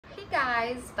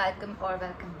Guys, welcome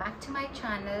back to my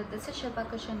channel. This is Shilpa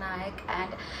Kushanayak,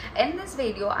 and in this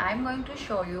video I'm going to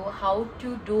show you how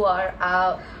to do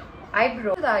our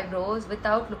eyebrows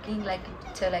without looking like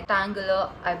it's like rectangular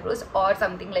eyebrows or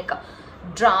something like a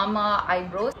drama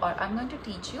eyebrows. Or I'm going to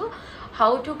teach you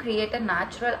how to create a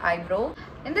natural eyebrow.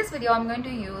 In this video I'm going to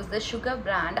use the Sugar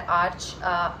brand Arch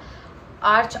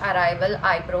Arrival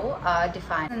Eyebrow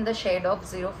Define in the shade of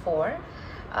 04.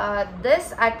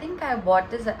 This, I think I bought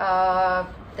this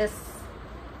this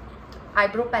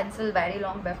eyebrow pencil very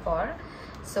long before,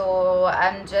 so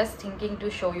I'm just thinking to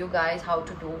show you guys how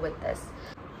to do with this.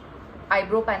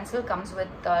 Eyebrow pencil comes with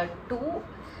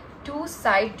two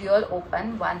side dual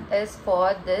open. One is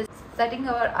for this setting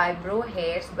our eyebrow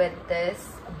hairs with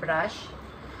this brush,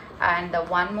 and the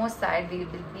one more side we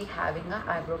will be having a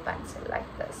eyebrow pencil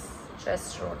like this.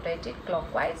 Just rotate it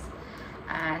clockwise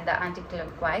and the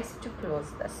anti-clockwise to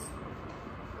close this.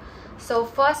 So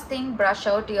first thing, brush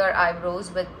out your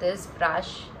eyebrows with this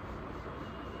brush.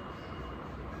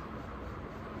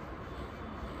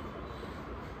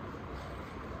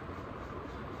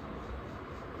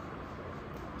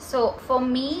 So for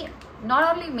me,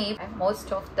 not only me,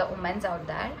 most of the women out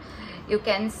there, you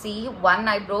can see one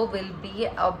eyebrow will be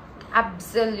a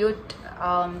absolute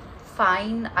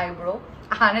fine eyebrow,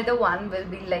 another one will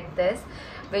be like this,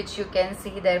 which you can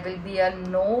see there will be a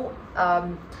no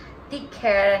thick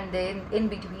hair, and then in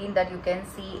between that you can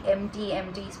see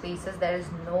empty spaces. There is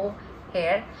no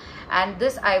hair, and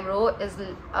this eyebrow is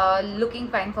looking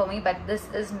fine for me, but this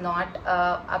is not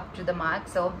up to the mark.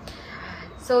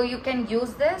 So you can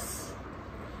use this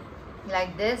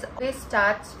like this. Always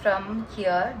starts from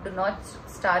here, do not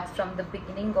start from the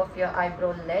beginning of your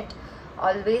eyebrow lid.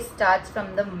 Always starts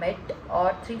from the mid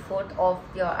or 3/4 of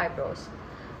your eyebrows.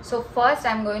 So first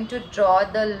I'm going to draw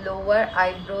the lower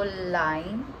eyebrow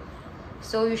line.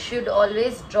 So you should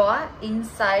always draw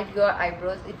inside your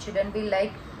eyebrows. It shouldn't be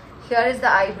like here is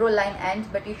the eyebrow line ends,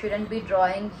 but you shouldn't be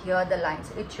drawing here the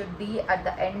lines. It should be at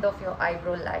the end of your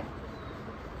eyebrow line.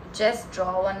 Just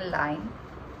draw one line.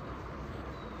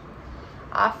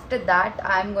 After that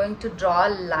I'm going to draw a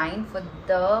line for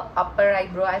the upper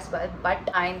eyebrow as well, but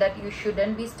mind that you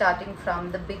shouldn't be starting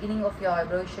from the beginning of your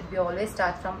eyebrow. You should be always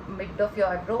start from mid of your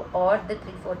eyebrow or the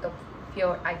 3/4 of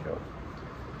your eyebrow.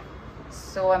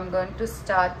 So I'm going to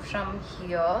start from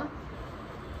here.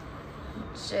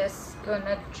 Just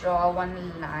gonna draw one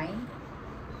line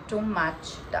to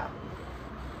match it up.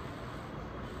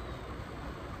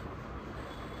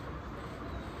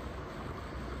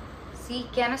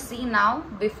 Can you see now?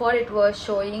 Before it was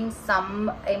showing some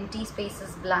empty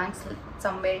spaces, blanks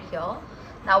somewhere here.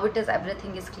 Now it is,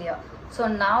 everything is clear. So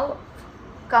now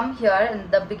come here in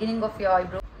the beginning of your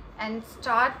eyebrow and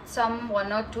start some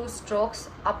 1 or 2 strokes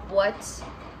upwards,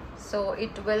 so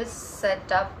it will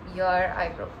set up your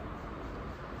eyebrow.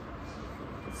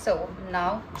 So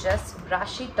now just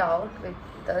brush it out with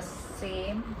the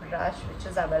same brush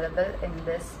which is available in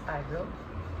this eyebrow.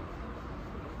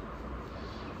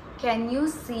 Can you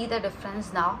see the difference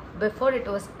now? Before it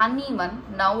was uneven,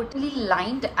 now it's really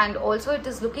lined, and also it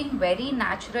is looking very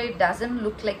natural. It doesn't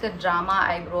look like a drama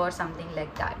eyebrow or something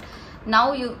like that. Now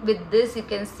with this you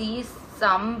can see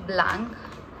some blank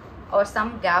or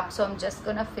some gap, so I'm just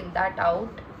gonna fill that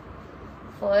out.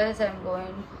 First I'm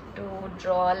going to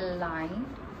draw a line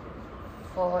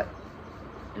for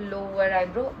lower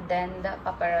eyebrow, then the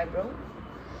upper eyebrow.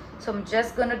 So I'm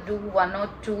just gonna do 1 or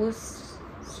 2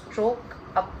 stroke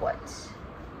upwards.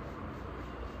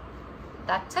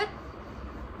 That's it.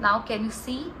 Now can you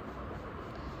see?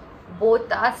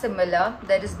 Both are similar.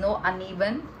 There is no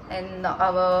uneven in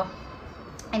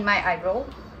my eyebrow.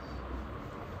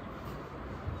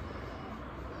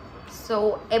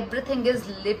 So everything is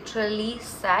literally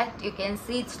set. You can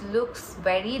see it looks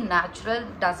very natural.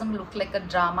 Doesn't look like a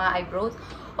drama eyebrows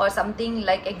or something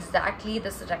like exactly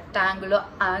this rectangular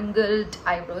angled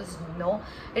eyebrows. No,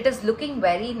 it is looking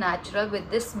very natural with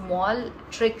this small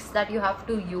tricks that you have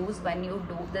to use when you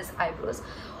do this eyebrows.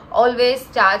 Always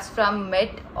starts from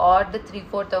mid or the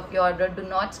 3/4 of your eyebrow. Do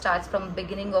not start from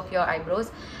beginning of your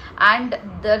eyebrows, and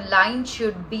the line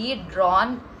should be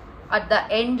drawn at the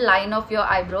end line of your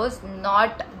eyebrows,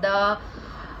 not the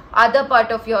other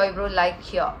part of your eyebrow like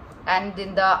here. And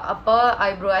in the upper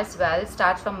eyebrow as well,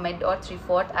 start from mid or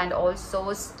 3/4, and also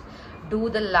do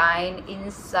the line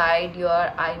inside your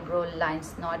eyebrow lines,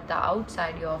 not the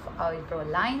outside your eyebrow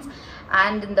lines.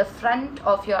 And in the front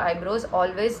of your eyebrows,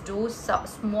 always do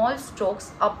small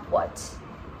strokes upwards,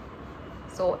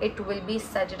 so it will be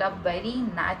set it up very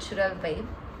natural way.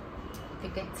 If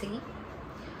you can see,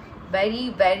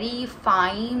 very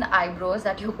fine eyebrows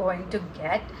that you're going to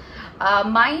get.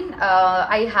 Mine,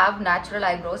 I have natural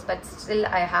eyebrows, but still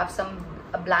I have some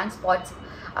blank spots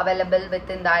available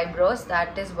within the eyebrows.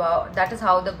 That is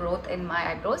how the growth in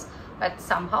my eyebrows, but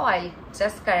somehow I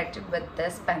just correct it with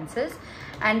this pencils.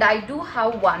 And I do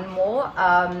have one more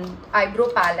eyebrow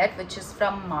palette, which is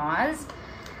from Mars.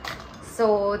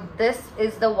 So this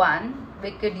is the one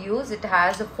we could use. It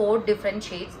has 4 different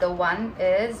shades. The one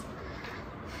is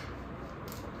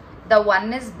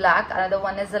black, another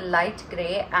one is a light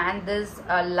gray, and this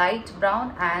light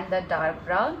brown and the dark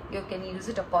brown. You can use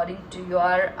it according to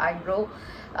your eyebrow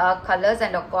colors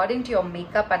and according to your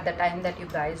makeup at the time that you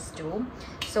guys do.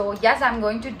 So yes, I'm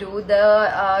going to do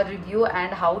the review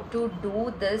and how to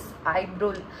do this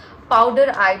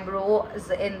powder eyebrows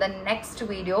in the next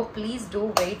video. Please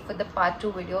do wait for the part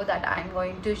 2 video that I'm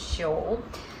going to show.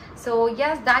 So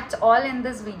yes, that's all in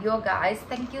this video, guys.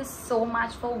 Thank you so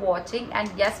much for watching, and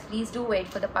yes, please do wait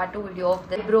for the part 2 video of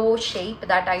the eyebrow shape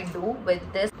that I do with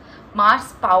this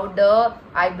Mars powder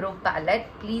eyebrow palette.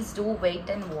 Please do wait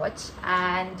and watch.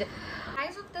 And the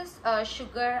price of this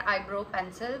sugar eyebrow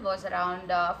pencil was around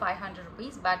 500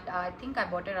 rupees, but I think I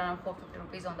bought it around 450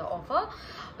 rupees on the offer,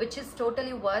 which is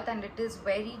totally worth, and it is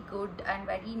very good and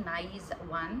very nice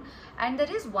one. And there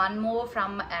is one more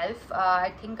from Elf,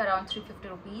 I think around 350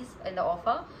 rupees in the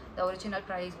offer. The original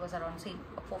price was around, say,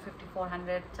 450,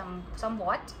 400,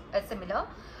 somewhat similar.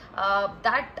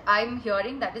 That I'm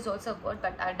hearing that is also good,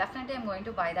 but I definitely am going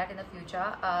to buy that in the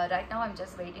future. Right now I'm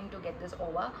just waiting to get this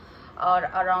over, or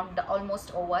around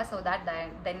almost over, so that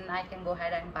then I can go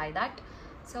ahead and buy that.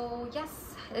 So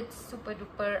yes, it's super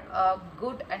duper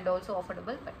good and also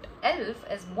affordable, but Elf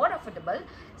is more affordable,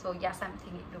 so yes, I'm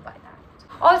thinking to buy that.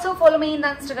 Also follow me in the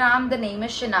Instagram. The name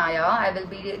is Shania. I will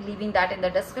be leaving that in the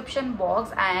description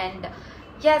box. And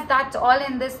yes, that's all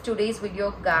in this today's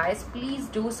video, guys. Please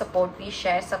do support me,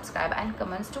 share, subscribe and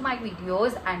comments to my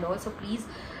videos, and also please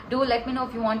do let me know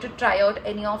if you want to try out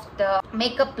any of the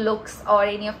makeup looks or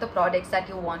any of the products that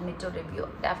you want me to review.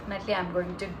 Definitely I'm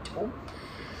going to do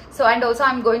so. And also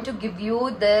I'm going to give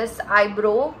you this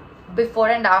eyebrow before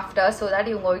and after, so that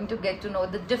you're going to get to know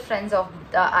the difference of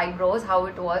the eyebrows, how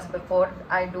it was before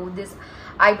I do this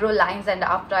eyebrow lines and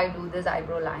after I do this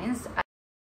eyebrow lines.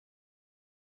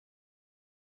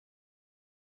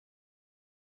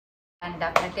 And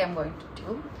definitely I'm going to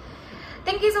do.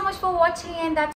 Thank you so much for watching, and that's